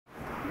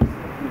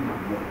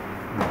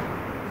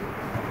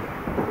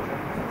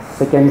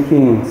2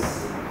 Kings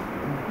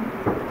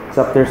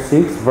chapter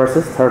 6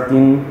 verses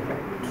 13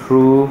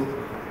 through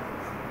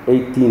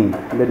 18.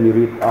 Let me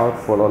read out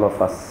for all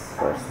of us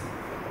first.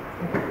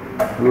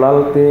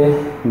 Lalte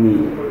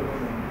ni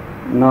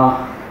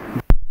na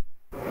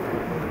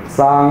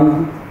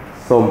sang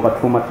som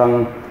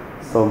pathumatang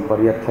som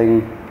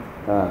pariatheng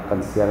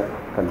kan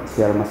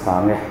siar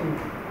masange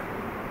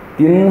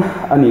tin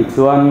ani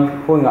chuan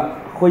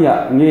khoya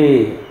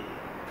nge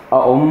a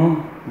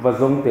om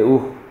vazong teu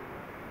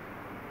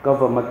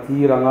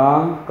kavamanti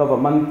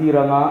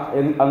ranga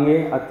en ange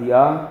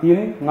atia tin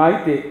ngai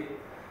te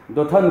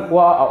do than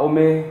kwa a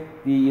ome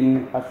ti in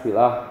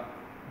asila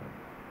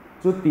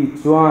chuti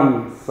chuan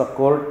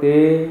sakorte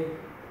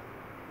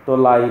to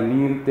lai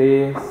lir te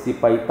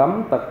sipai tam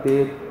takte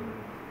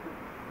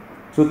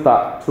chuta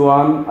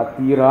chuan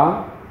atira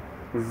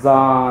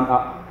zan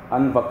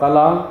an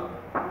vakala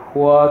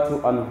khwa chu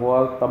an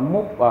hwal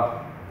tamuk a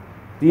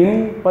tin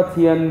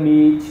pathian mi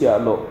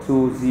chialo chu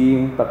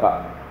jing taka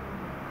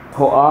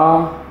thoa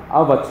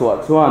awa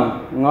chuan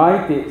ngai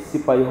te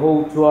sipai ho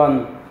chuan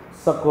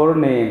sakor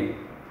nen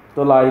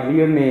to lai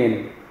lir nen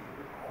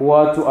khwa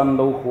chu an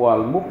lo hwal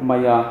muk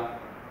maya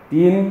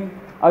tin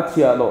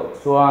achialo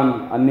chuan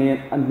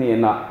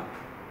anena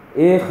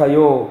e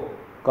khayo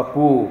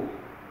kapu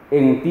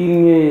eng tin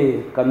nge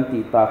kan ti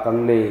ta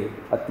kang le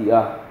atia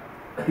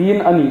tin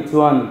ani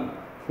chuan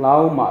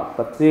hlau ma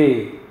tache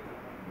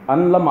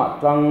an lama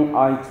tang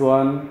ai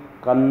chuan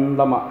kan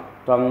lama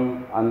tang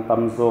an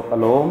tamzo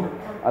kalom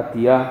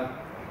atia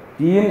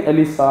tin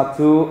elisa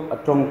chu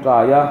atong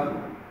traya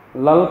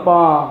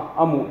lalpa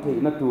amu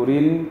theina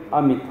turin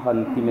amit han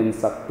timen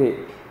sakte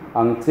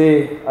angche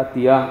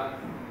atia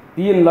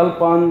tin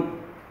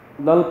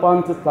lalpan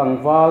chu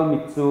tlangwal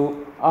mitchu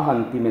ahan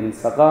timen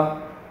saka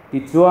ti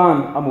chuan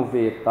amu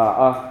ve ta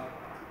a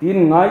tin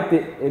ngai te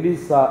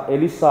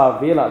elisa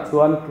vela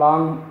chuan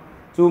tlang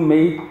chu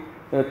mei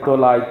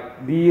tolai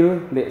bil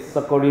le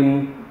sakorin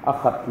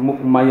akhat muk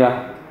maya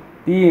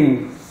tin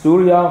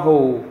surya ho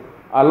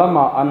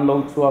alama an lo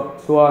chuak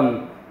chuan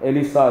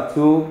elisa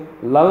chu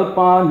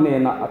lalpa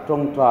nena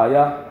atong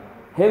traya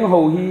heng ho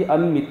hi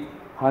an mit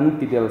han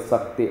tidel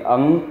sakte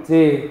ang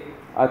che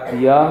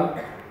atia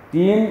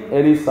tin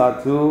elisa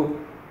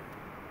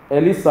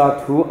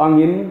thu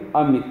angin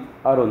amit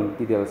aron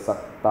tidel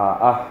sakta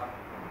a.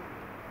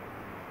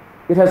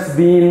 It has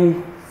been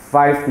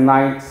 5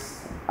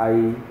 nights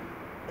I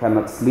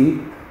cannot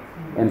sleep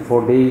and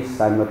 4 days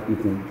I'm not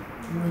eating.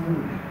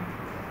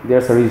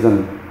 There's a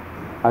reason.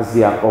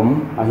 Azia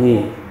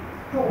ahi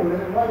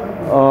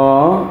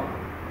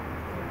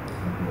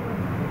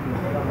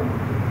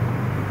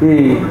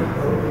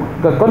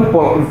ka kon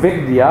pol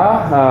vek dia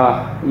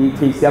i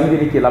thisiam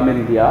diri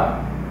kilamen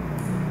dia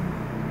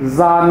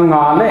zan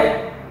nga le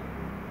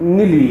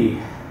nili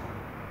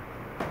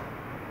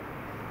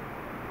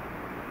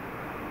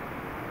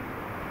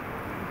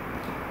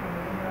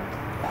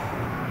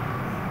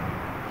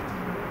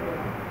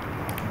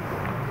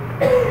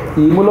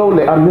i mulo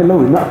le an lo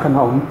na kan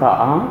haum ta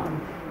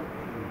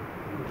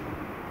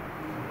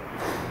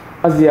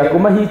azia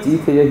kuma hi chi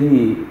the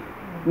hi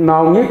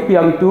naw nge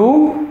piang tu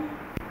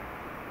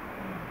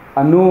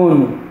anun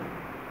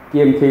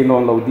kiem the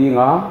non lo di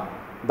nga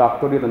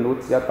doctor ri nut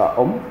sia ta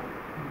om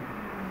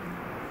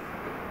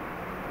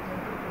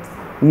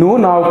nu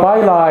naw pai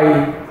lai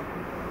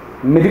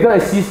medical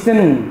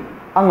assistant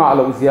anga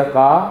lo zia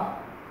ka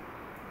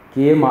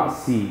ke ma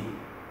si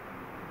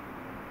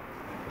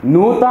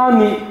nu ta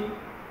ni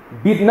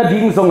bit na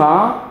ding zonga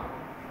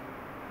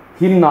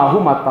hin na hu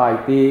matai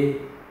te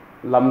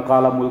lam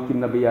kala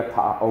mulkin na biya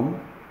tha om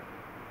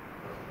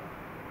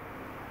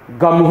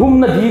gam hum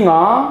na dinga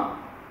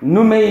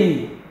numei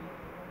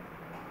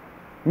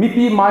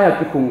mipi maya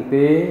ki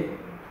khungte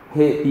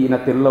he pi na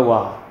tellawa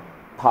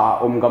tha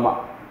om gama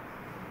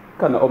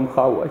kana om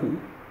khaw ahi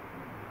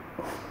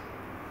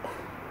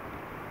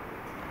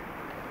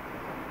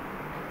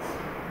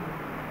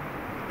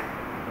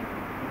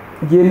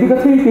yen bi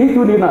ka thi ke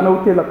tu ni na no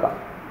te laka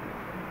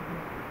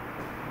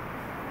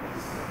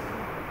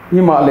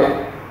himale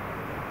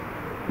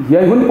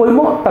yai hun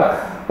poimo tak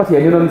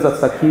pathian non zat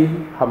sakhi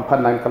ham phan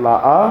nan kala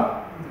a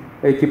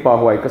ekipa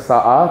huai ka sa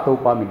a to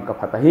pa min ka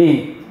phata hi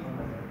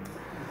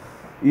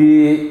i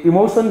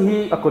emotion hi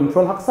a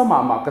control hak sama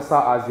ma ka sa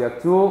azia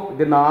chu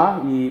dena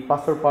i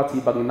pastor party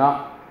bangina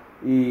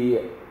i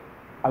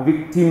a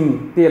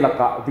victim te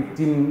laka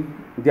victim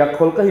dia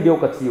khol ka hi deu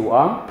ka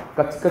chiwa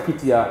ka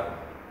kitia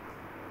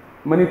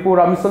Manipur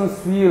Amson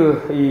Swil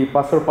i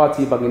pastor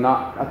party bangina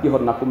aki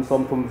hon na kum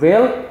som thum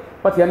vel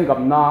pathian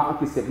gamna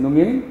aki sep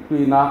nungin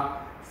tuina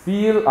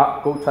feel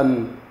a ko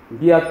than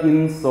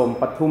biakin som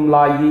pathum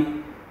lai hi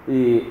e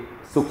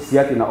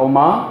suksiat ina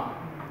oma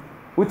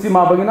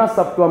uchima bangina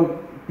saptuam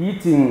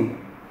teaching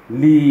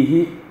li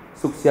hi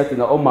suksiat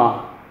ina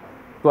oma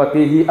to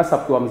te hi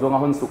asaptuam zonga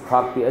hon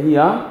sukhak te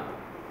ahia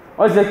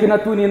ojekina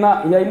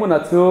tunina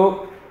yaimuna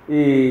chu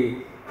e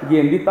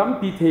gen di tam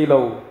pi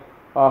thelo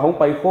hong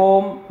pai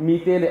khom mi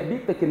te le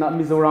bik te kina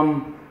mizoram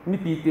mi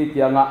pi te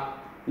tianga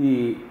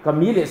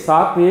kami le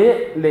sa te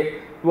le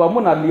tua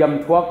muna liam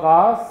thua ka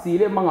si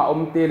le manga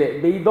omte le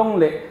beidong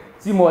le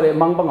chimo le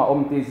mangbanga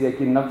omte zia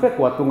kin na fe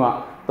kwa tunga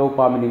to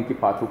pa minin ki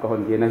pa thu ka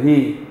hon ge na hi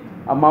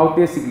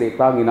amaute sigle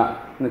tangina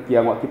na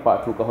kiangwa ki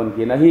pa thu ka hon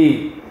ge na hi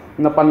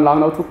na panlang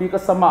na thupi ka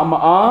sama ma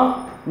a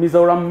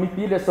Mizoram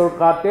mipi le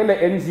sarkar te le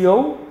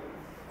NGO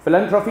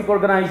philanthropic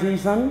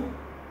organization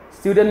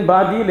student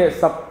body le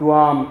sap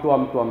tuam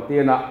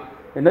te na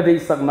na dei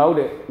sak nau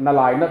le na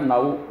lai na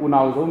nau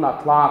unau zo na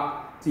thlap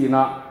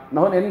china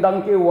na hon en dang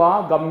ke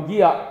wa gam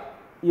gia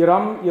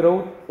iram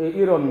iro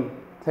iron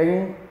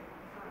theng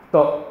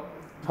to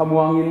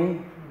thamuangin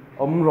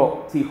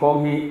omro chi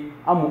khong hi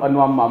amu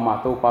anwam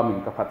ma to pa min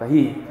ka phata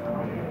hi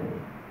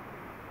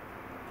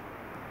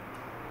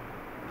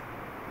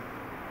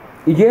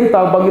igen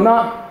ta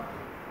bangina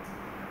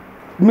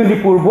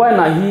Manipur boy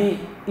na hi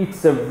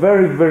it's a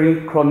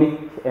very chronic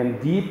and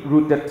deep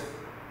rooted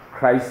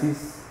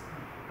crisis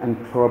and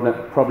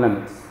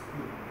problems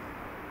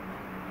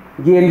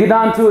again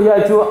gidan to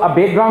ya to a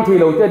background to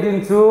loaded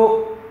into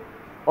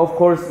of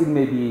course it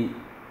may be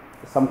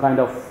some kind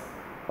of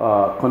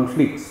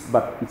conflicts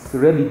but it's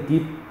really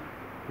deep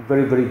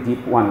very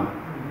deep one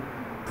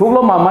thuglo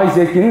ma mai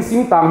je kin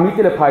sing tang mi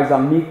te le phai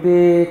jang mi te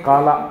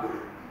kala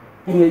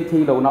kinge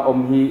thei lo na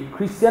om hi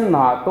Christian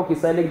na to ki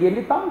sai le gen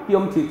ni tam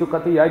piom chi tu ka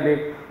ti ai de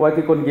wa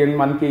ki kon gen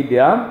man ke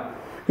dia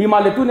hi ma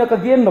le tu ne ka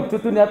gen nop chu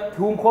tu ne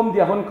thum khom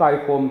dia hon kai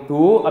khom tu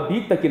abi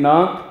takina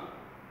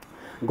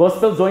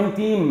gospel joint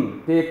team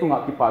te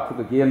tunga ki pa thu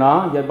ka ge na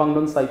ya bang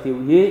non sai te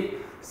hi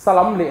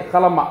salam le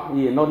khalama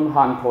i non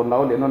han thon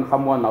nau le non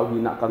khamwa nau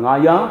hi na ka nga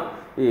ya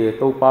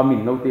to pa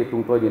min no te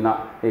tung to ni na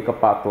ka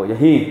pa to ya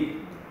hi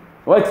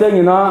wa che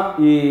ni na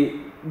i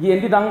gen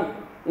di dang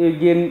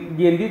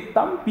gen di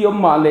tam piom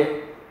ma le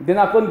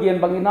dena kon gen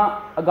bangina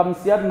agam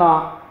siat na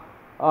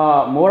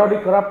morally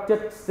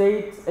corrupted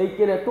states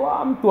ekele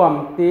tuam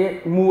te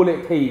mu le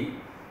thei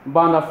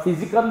bana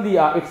physically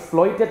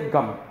exploited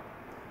gam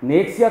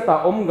nexia ta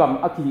om gam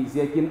aki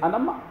zekin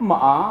anama ma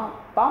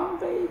tam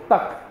ve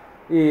tak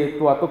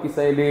tua to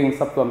kisai leng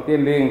sap tuam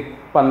ten leng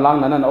panlang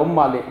nanan om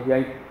ma le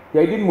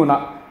yai din muna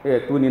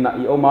tunina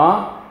i oma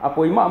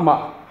apoi ma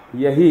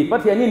yahi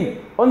pathianin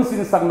on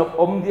sin sangnop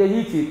om dia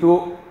hi chi tu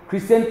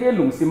Christian te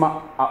lungsima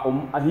a om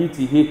a hi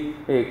chi hi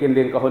ken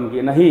len ka hon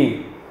ge na hi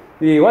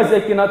wa je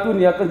kina tu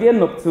nia ka gen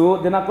nop chu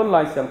dena kon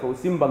lai sang to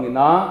sim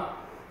bangina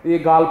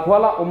gal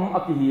khwala om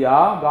aki hiya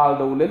gal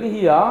do le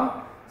hiya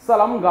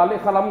salam gal le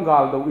khalam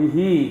gal do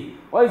hi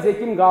wa je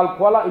kin gal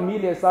khwala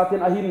imile sa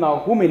ten ahin naw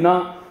humina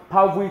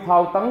thau vui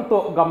thau tang to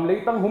gam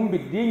le tang hum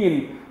bid dingin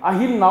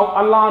ahin naw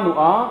alanu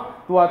a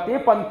tua te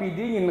pan pi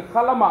dingin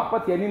khalama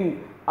pathianin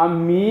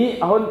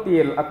ami ahon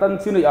til atan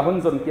chinu ahon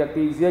zon kya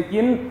ti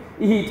zekin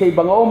hi thei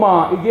bangoma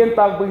igen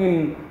tak bangin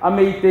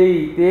ameite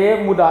te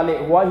mudale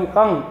hwa hi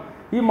kang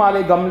hi male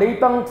gam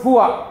leitang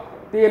thua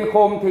ten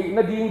khom thei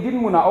na ding din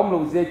muna om lo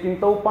zekin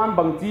to pan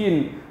bang chin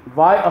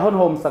vai ahon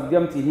hom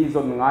sakdiam chi hi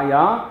zon nga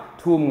ya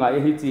thum nga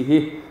hi chi hi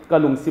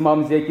kalung simam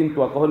zekin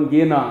tua ka hon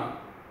gena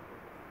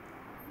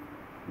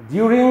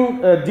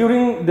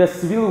during the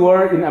civil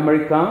war in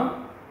America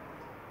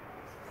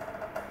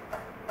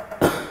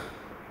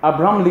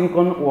Abraham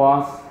Lincoln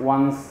was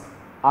once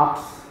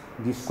asked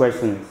these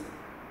questions.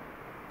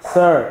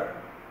 Sir,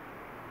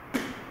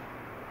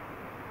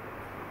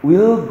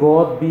 will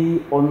God be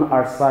on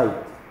our side?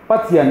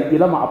 Pathian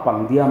ilama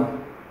apang diam.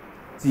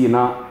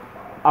 China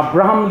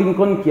Abraham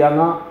Lincoln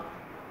kianga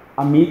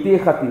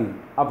amite khatin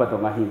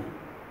abadongahi.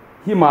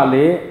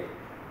 Himale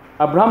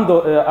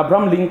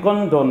Abraham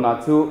Lincoln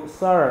donna to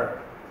sir,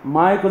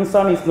 my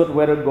concern is not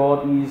whether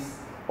God is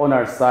on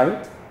our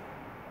side.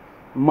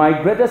 My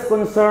greatest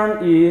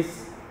concern is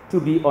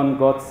to be on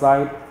God's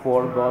side,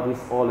 for God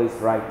is always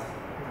right.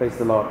 Praise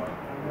the Lord.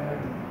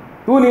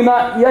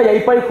 Tunina iya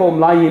yai pai khom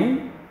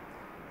lain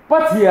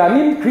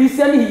pathianin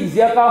Christian hi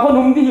zia ka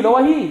honum di lo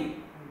hi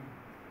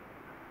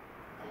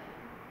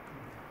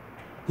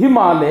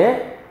himale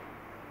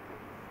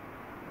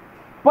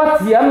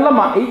pathian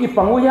lama ei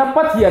ipangu ya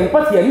pathian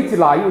hi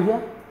chilayu ya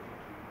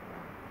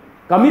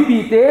kami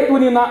pite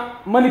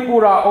tunina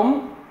Manipura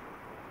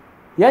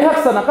yai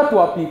haksana ka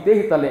tua pi te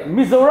hitale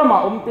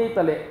Mizoram te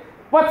tale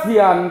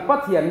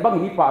pathian bang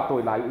hi pa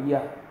toy lai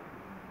ya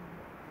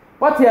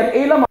pathian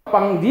e lama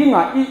pang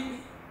dinga i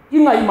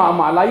ngai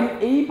ma lain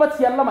e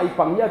pathian lama i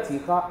pang ya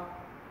chi kha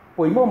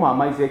poimo ma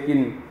mai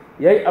zekin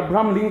yai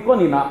Abraham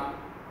Lincoln ina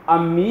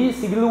ami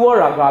civil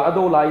war agal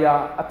adola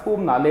ya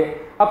athum na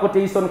le a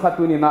quotation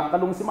khatunina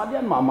kalung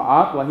simadian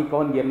ma tua hi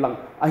kon gen lang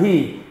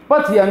ahi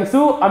pathian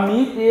su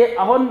ami te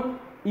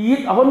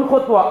ahon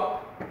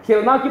khotwa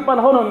khilna ki pan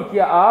honon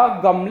kia a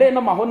gamle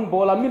na mahon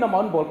bol ami na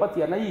mahon bol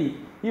patia nai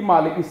hi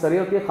malik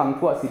Israel te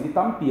khangkhwa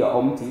sinitam pia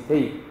om chi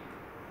thei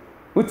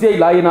uchei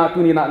laina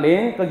tunina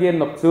leng ka gen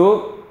nop chu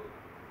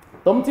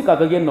tom chi ka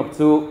gen nop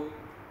chu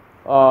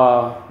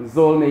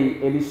zol nei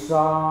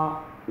Elisha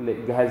le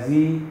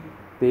Gehazi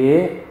te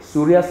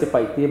Surya se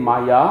pai te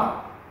Maya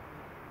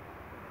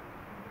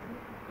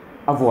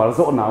avwal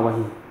zo na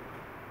wahi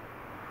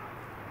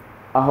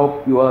I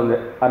hope you all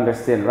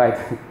understand right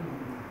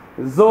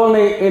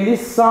zolne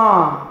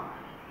Elisa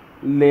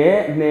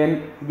le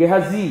nen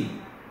Gehazi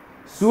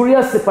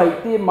Surya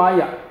sepai te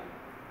maya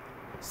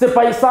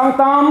sepai sang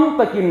tam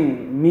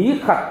takin mi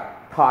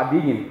khat tha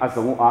dingin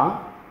azongu a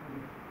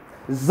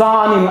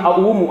zanin a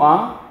umu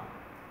a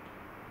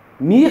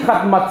mi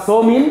khat mat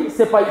somin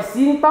sepai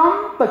sing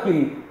tam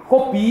takin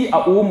khopi a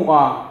umu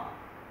a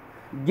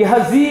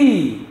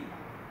Gehazi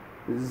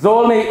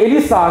zolne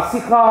Elisa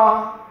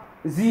sikha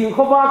zing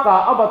khowa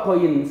ka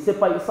abathoin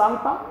sepai sang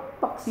tam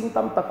tak sing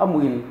tam tak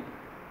amuin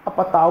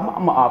apataw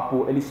ma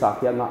apu Elisa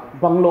kya nga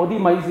banglo di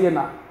mai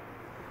zena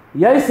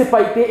yai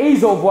sepai te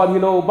AIZAWL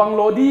hilo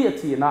banglo di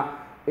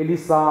achina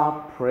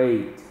Elisa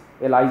prayed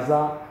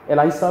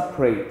Elisa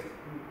prayed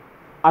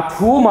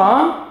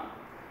athuma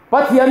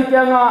pathian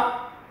kya nga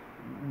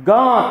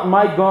God,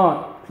 my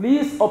God,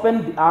 please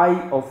open the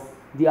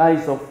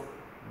eyes of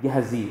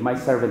Gehazi, my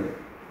servant.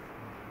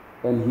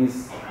 And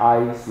his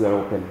eyes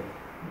were open.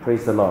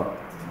 Praise the Lord.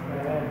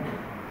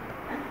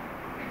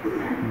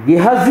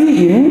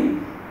 Gehazi in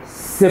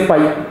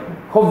sepai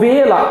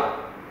hovela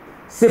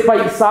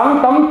sepai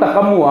sang tam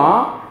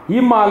takamua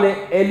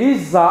himale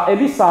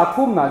Elisa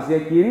thum na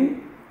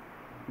zekin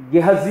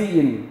Gehazi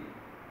in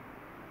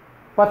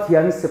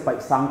pathian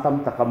sepai sang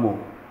tam takamu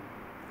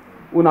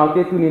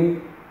unaute tunin.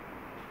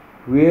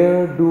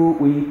 Where do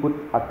we put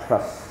our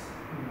trust?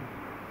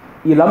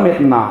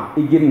 Ilamet na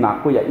igin na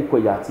ko ya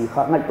ikoya chi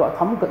kha ngai to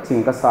tham ka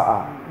ching ka sa a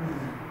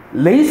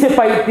lei se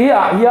pai te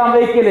a hiam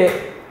ei kele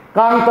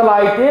kang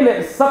talai te le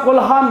sakol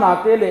han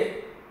na te le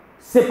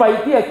se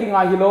pai te ki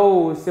nga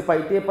hilo se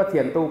pai te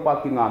pathian to pa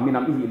ki nga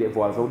minam hi le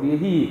wal zo di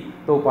hi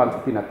to pan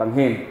chu na tang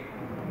hen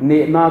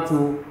ne na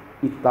chu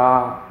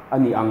ita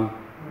ani ang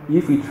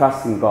if we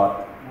trust in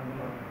God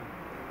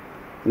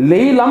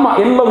lei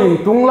lama en loin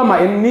tung lama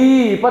en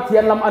ni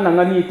pathian lam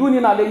ananga ni tu ni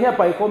na le nya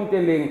pai kom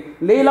te leng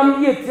lei lam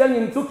ye chiang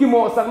in chu ki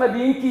mo sak na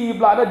ding ki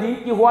bla na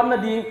ding ki huan na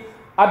ding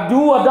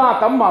adu ada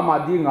tam ma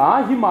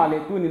dinga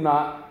himale tu ni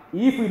na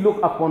if we look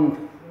upon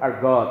our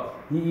God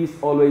he is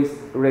always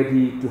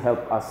ready to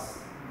help us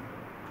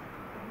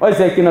oi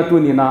sai kina tu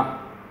ni na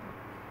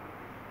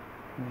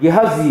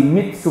Gehazi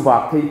mit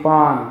suwak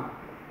theipan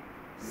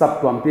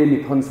sap tuam te ni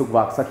thon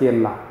suwak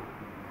sakhen la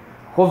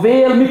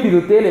Hovel mi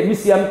pilu tele mi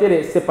siam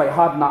tele sepai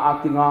hat na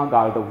akinga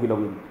gal do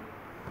hilowin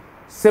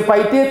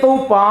sepai te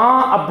to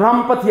pa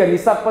Abraham pathian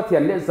Isaac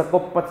pathian le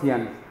Jacob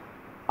pathian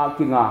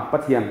akinga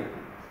pathian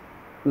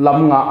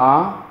lam nga a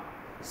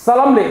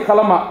salam le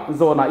khalama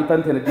zona itan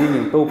thena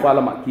dingin to pa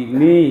lama ki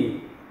ni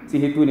chi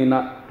hitu ni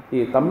na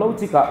e tamlo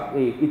chi ka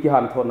e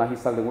ikihan thona hi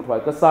sang le muthwai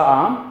ka sa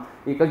am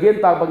e ka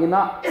gen ta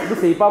bangina du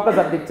sei pa ka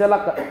zat dik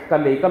chala ka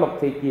le ka lok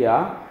the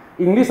kia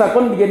English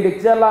akon gen dik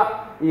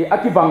chala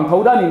aki bang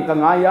thoda nin ka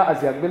ngaya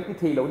ajak bel ki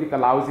theilo di ka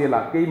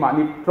lauzela ke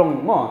mani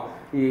trong mo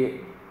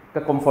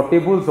ka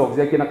comfortable zok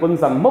je kina kon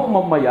sang mop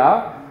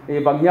maya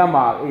bangya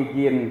ma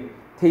gen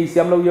thei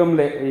siam lo yom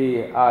le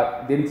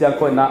den chang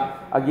ko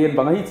na again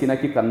bang hi china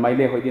ki kan mai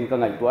le hoi din ka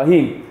ngai to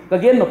hing ka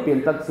gen no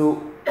pen tak su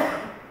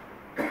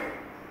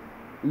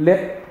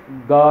let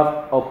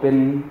God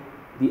open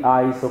the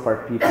eyes of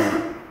our people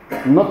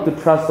not to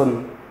trust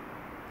on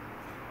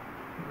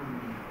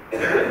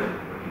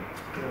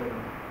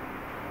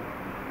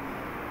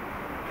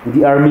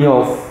the army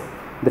of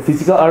the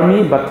physical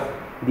army, but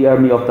the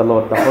army of the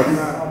Lord, the host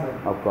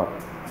of God.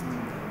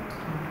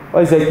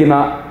 Oi zai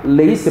kina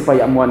lei se pa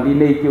yamwan di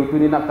nei kiu tu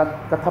ni na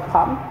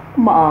kathapham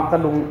ma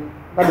kalung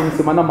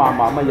simana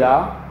ma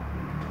ya.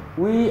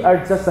 We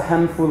are just a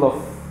handful of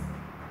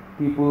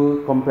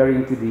people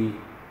comparing to the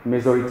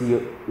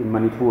majority in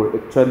Manipur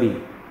actually.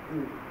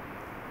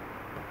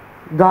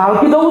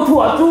 Gal ki do thu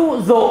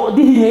chu zo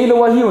di hi nei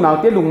lo wa hiu na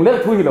te lung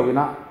le thu hi lo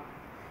ina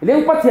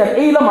leng pathian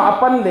ei lama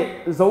apan le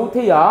zo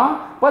theya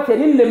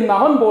pathian in lem na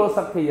hon bol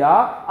sak theya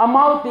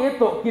amau te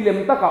to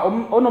kilem taka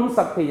onom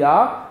sak theya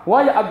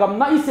waya agam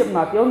na isep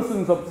na te on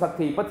sun zop sak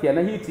thei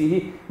pathian hi chi hi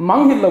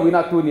manghil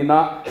lowina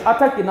tunina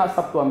athakina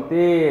saptuam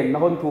te na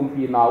hon thum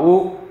pi na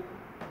u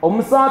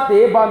omsa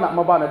te ba na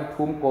ma ba na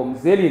thum kom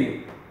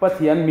zelin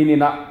pathian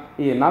minina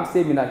e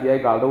nakse mina hi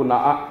gal do na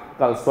a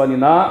kal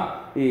swanina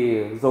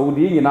e zo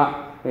di ngina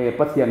e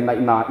pathian na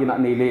ina ina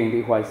nei leng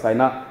di hwai sai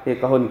na e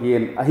ka hon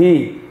gen a hi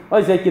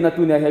oi zai kina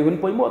tu ne hai hun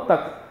poi mo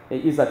tak e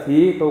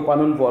izathi to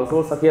panun vol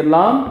so sakhen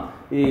lam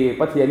e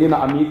pathiani na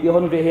ami ti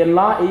hon ve hen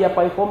la e ya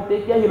pai khom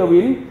te kya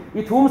hilowin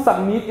I thum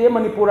sak mi te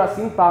Manipura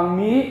sing tang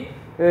mi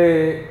e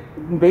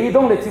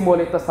beidong le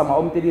chimole ta sama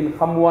om te din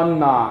khamwan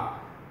na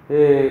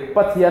e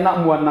pathiana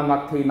muan na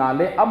ngak theina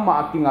le amma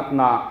akingak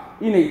na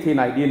inei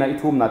theinai dina I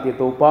thum na te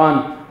to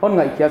pan hon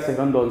ngai kya se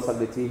ron don sak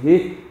de chi hi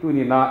tu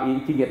ni na I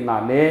ki get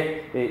na le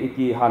e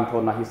ki han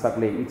thon na hi sak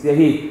le I che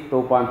hi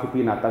to pan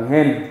thupi na tang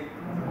hen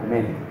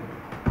amen.